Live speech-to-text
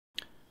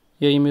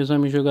E aí, meus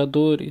amigos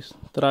jogadores,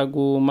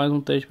 trago mais um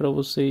teste para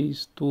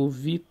vocês do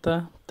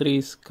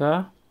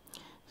Vita3K.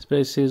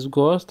 Espero que vocês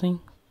gostem,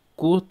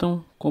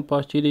 curtam,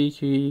 compartilhem aí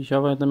que já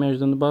vai estar me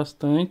ajudando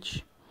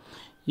bastante.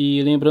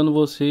 E lembrando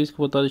vocês que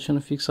vou estar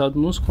deixando fixado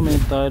nos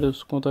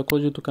comentários quanto a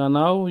código do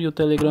canal e o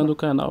Telegram do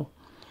canal.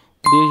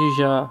 Desde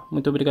já,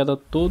 muito obrigado a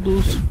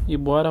todos e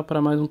bora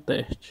para mais um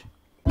teste.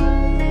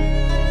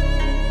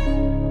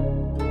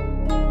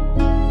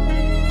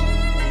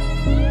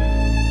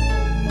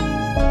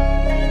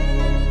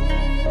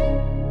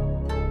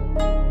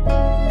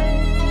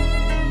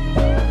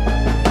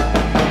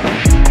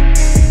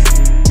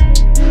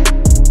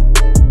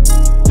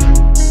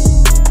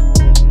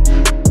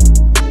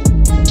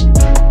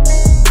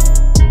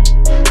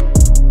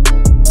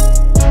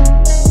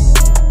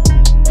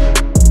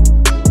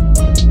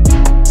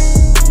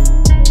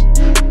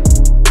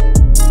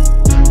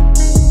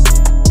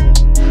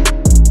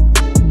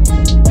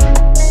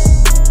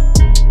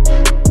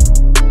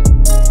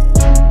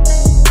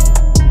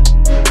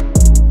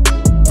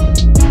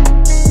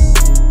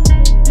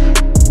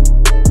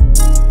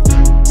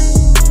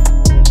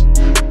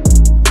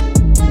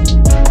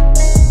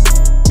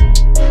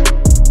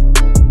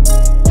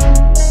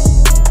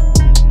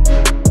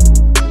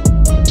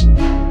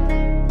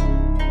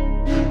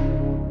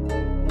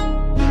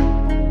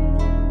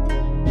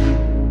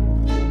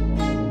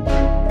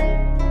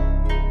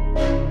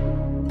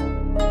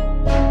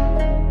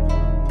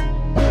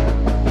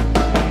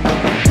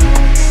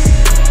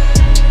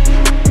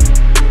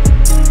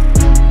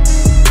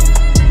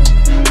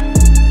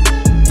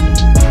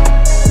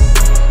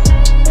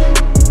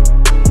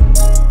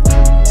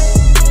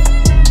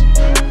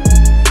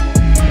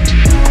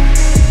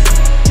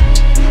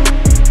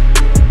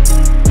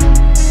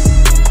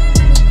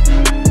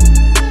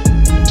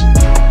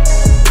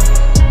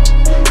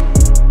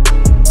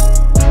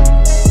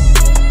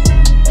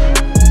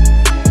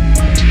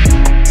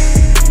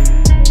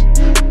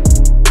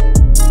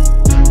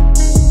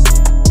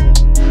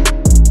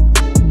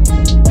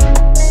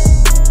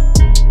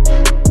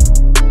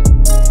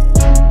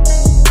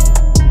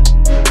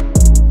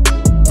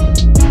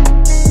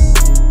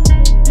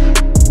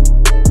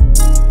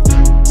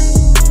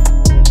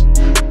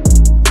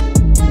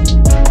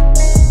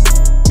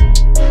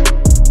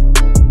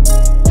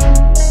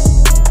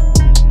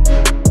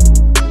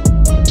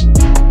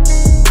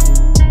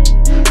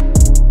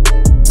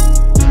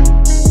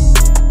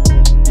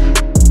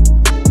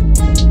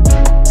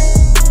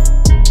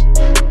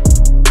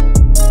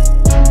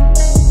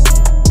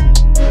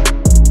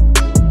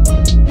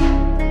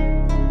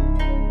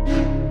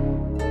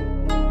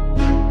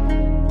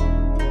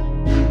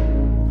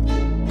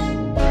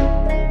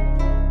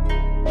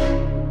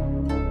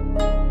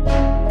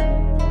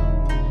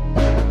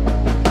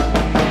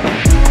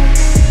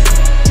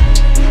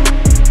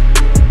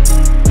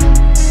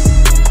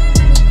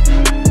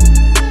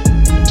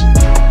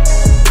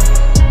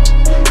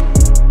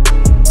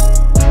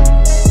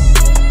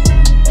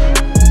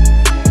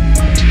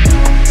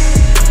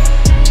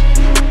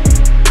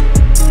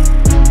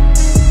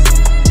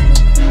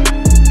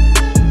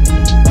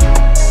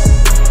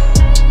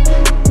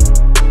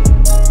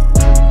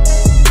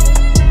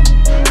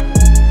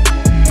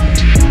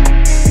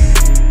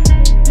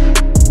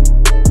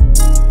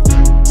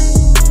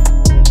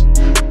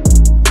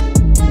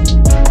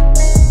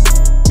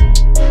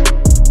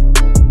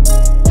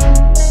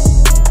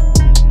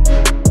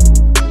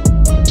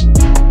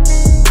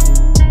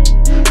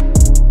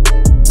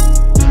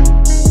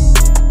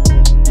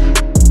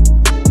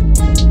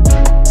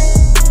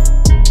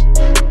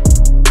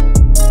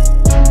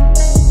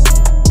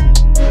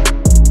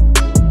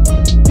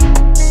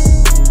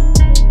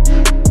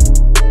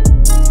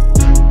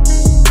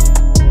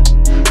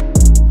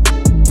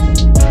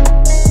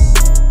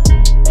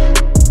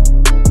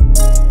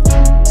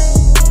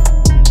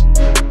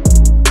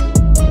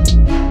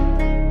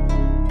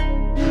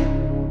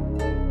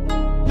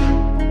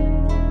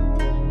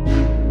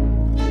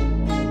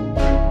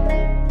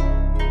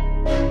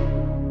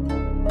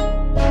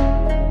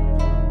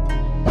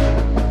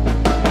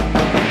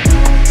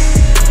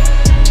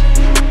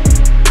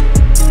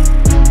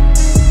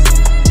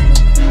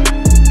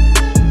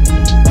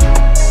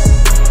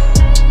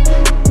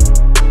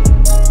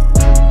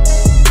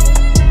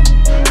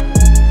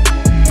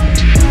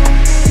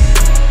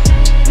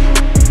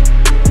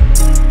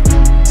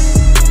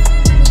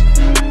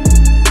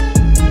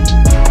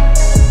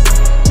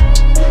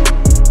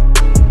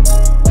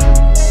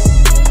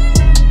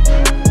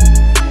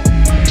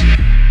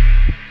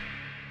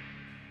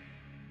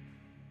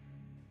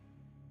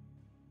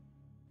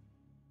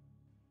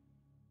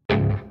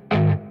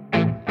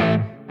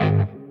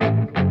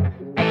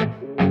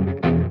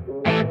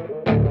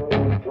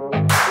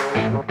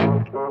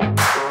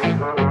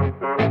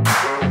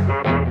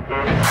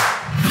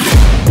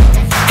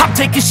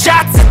 taking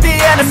shots at the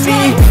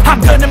enemy.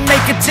 I'm gonna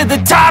make it to the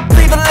top,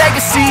 leave a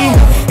legacy.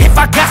 If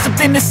I got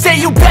something to say,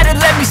 you better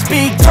let me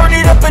speak. Turn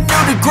it up a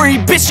new degree,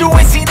 bitch, you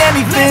ain't seen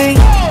anything.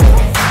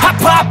 I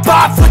pop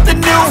off with the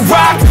new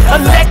rock,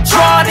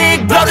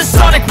 electronic, blow the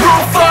sonic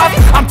roof up.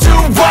 I'm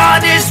too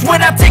honest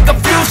when I take a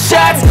few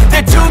shots.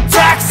 They're too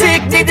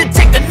toxic, need to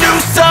take the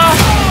noose off.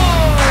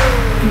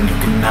 And you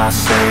cannot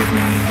save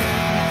me,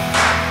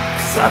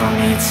 'cause I don't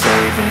need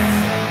saving.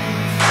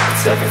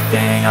 It's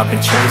everything I've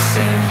been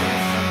chasing,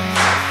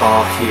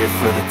 all here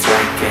for the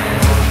taking.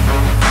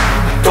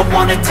 Don't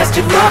wanna test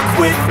your luck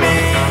with me,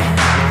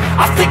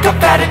 I think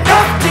I've had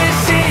enough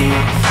disease.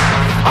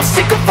 I'm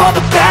sick of all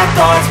the bad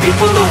thoughts,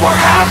 people who are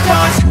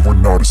half-nots. You are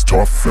not as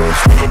tough as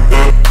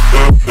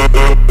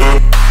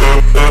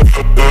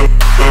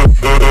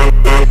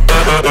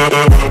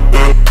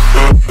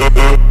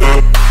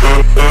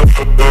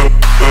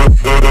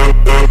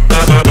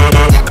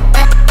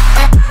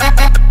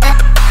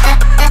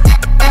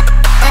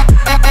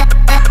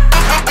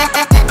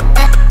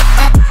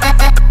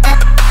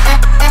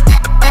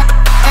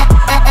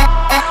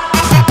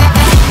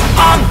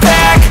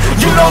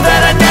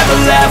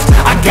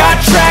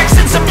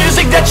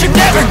that you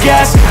never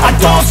guess. I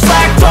don't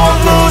slack, don't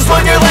lose,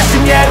 learn your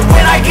lesson yet.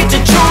 When I get to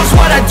choose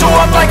what I do,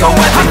 I'm like a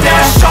weapon. I'm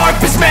not sharp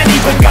as many,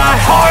 but got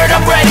heart.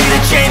 I'm ready to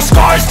change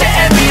scars to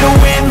envy, to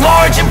win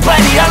large and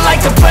plenty. I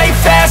like to play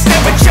fast,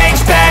 never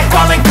change back.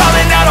 Calling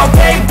out, I'll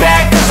pay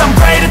back, 'cause I'm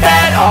great at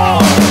that. Oh,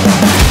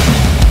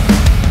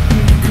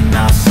 you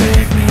cannot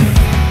save me,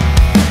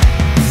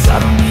 'cause I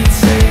don't need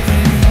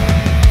saving.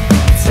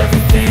 It's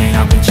everything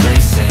I've been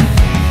chasing,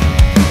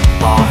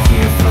 all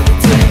here for the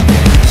taking.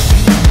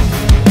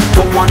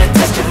 Don't wanna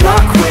test your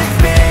luck with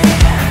me,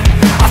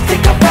 I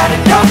think I've had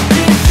enough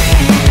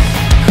disease.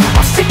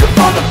 I'm sick of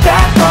all the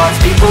bad thoughts,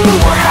 people who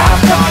are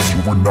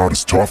half-nots. you are not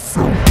as tough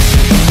as.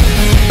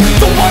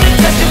 Don't wanna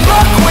test your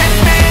luck with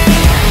me,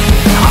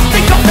 I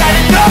think I've had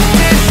enough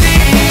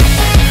disease.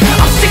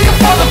 I'm sick of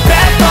all the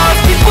bad thoughts,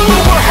 people who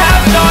are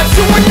half-nots.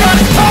 You are not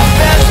as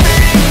tough as me.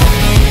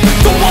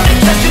 Don't wanna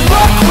test your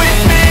luck with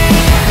me,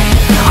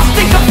 I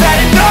think I've had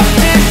enough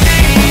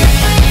disease.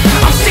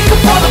 I'm sick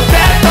of all the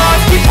bad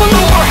thoughts, people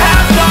who are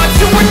half-nots.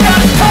 You are not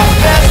as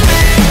tough as me.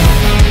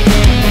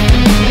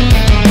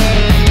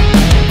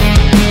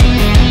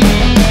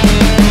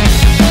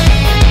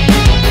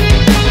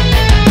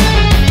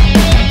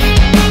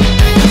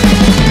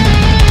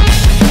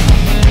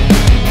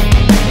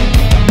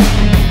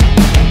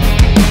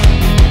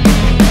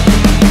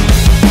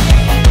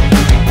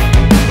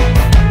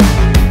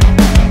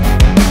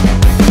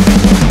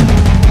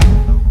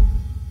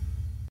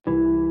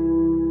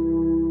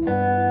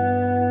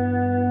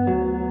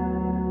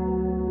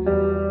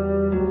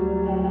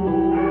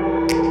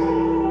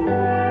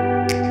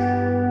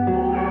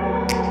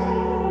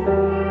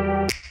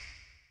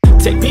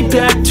 Take me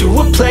back to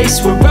a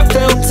place where I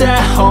felt at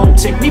home.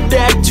 Take me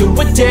back to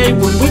a day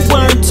when we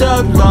weren't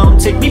alone.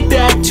 Take me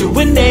back to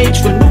an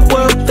age when the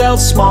world felt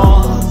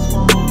small,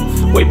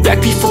 way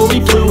back before we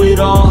blew it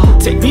all.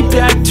 Take me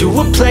back to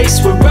a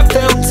place where I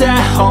felt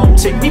at home.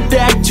 Take me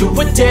back to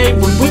a day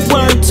when we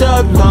weren't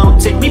alone.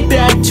 Take me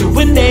back to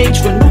an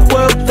age when the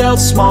world felt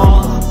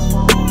small,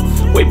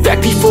 way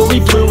back before we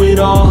blew it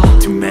all.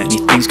 Too many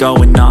things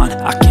going on,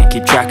 I can't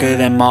keep track of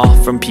them all.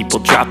 From people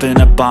dropping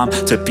a bomb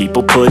to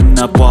people putting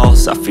up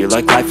walls. I feel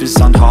like life is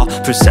on hold,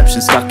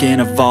 perception stuck in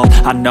a vault.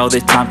 I know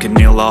that time can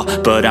heal all,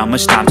 but how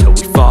much time till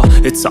we fall?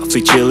 It's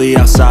awfully chilly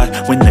outside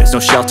when there's no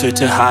shelter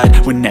to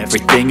hide. When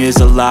everything is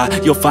a lie,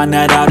 you'll find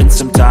that out in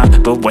some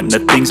time. But when the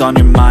things on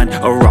your mind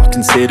are all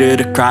considered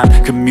a crime,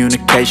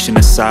 communication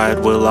aside,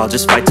 we'll all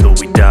just fight till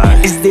we die.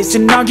 Is this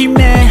an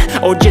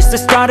argument or just the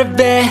start of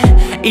it?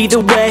 Either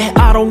way,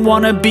 I don't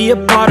wanna be a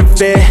part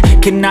of it.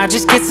 Can I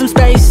just get some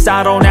space?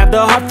 I don't have the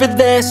heart for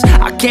this.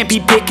 I can't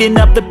be picking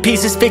up the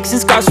pieces, fixing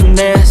scars from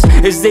this.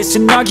 Is this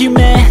an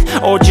argument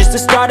or just the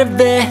start of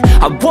it?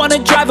 I wanna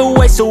drive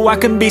away so I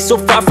can be so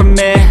far from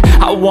it.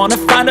 I wanna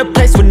find a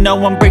place where no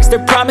one breaks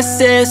their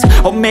promises,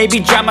 or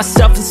maybe drown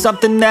myself in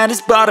something that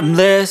is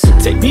bottomless.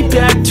 Take me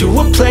back to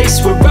a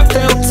place where I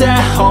felt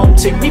at home.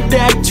 Take me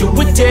back to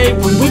a day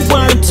when we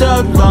weren't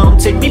alone.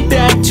 Take me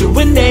back to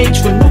an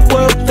age when the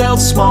world felt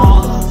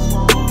small,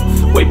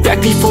 way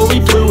back before we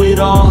blew it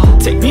all.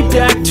 Take me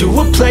back to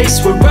a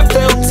place where I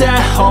felt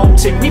at home.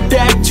 Take me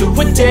back to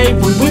a day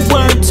when we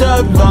weren't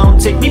alone.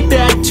 Take me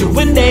back to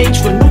an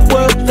age when the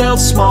world felt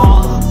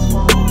small,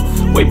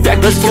 way back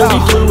before we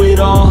blew it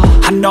all.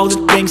 I know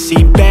that things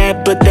seem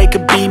bad, but they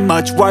could be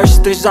much worse.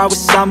 There's always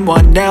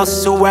someone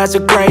else who has a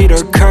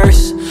greater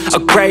curse, a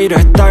greater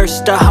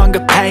thirst, a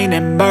hunger, pain,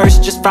 and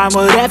mercy. Just find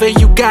whatever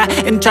you got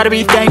and try to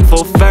be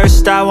thankful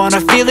first. I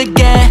wanna feel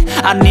again,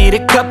 I need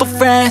a couple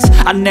friends.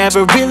 I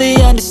never really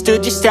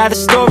understood just how the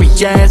story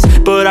ends,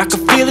 but I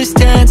can feel it's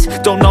tense,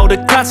 don't know the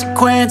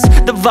consequence.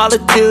 The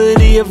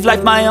volatility of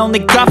life, my only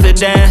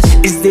confidence.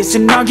 Is this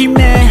an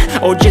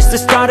argument or just the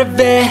start of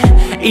it?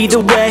 Either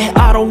way,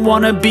 I don't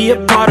wanna be a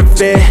part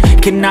of it.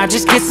 Can I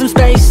just get some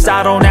space?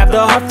 I don't have the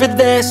heart for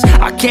this.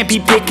 I can't be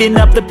picking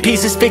up the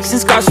pieces, fixing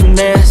scars from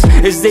this.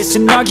 Is this this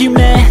an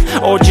argument,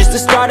 or just the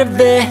start of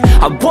it?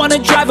 I wanna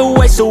drive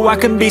away so I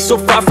can be so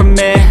far from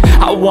it.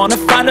 I wanna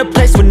find a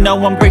place where no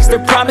one breaks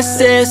their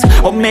promises,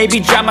 or maybe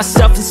drown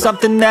myself in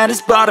something that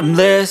is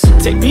bottomless.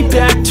 Take me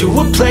back to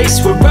a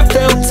place where I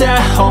felt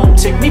at home.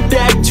 Take me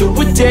back to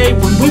a day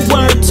when we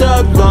weren't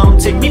alone.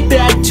 Take me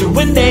back to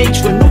an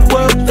age when the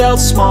world felt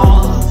small,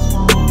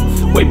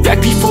 way back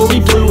before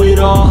we blew it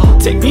all.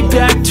 Take me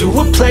back to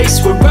a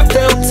place where I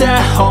felt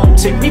at home.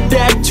 Take me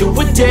back to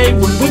a day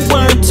when we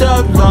weren't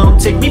alone.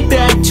 Take me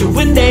back to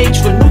an age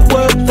when the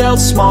world felt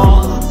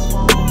small,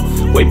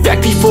 way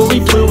back before we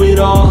blew it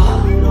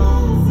all.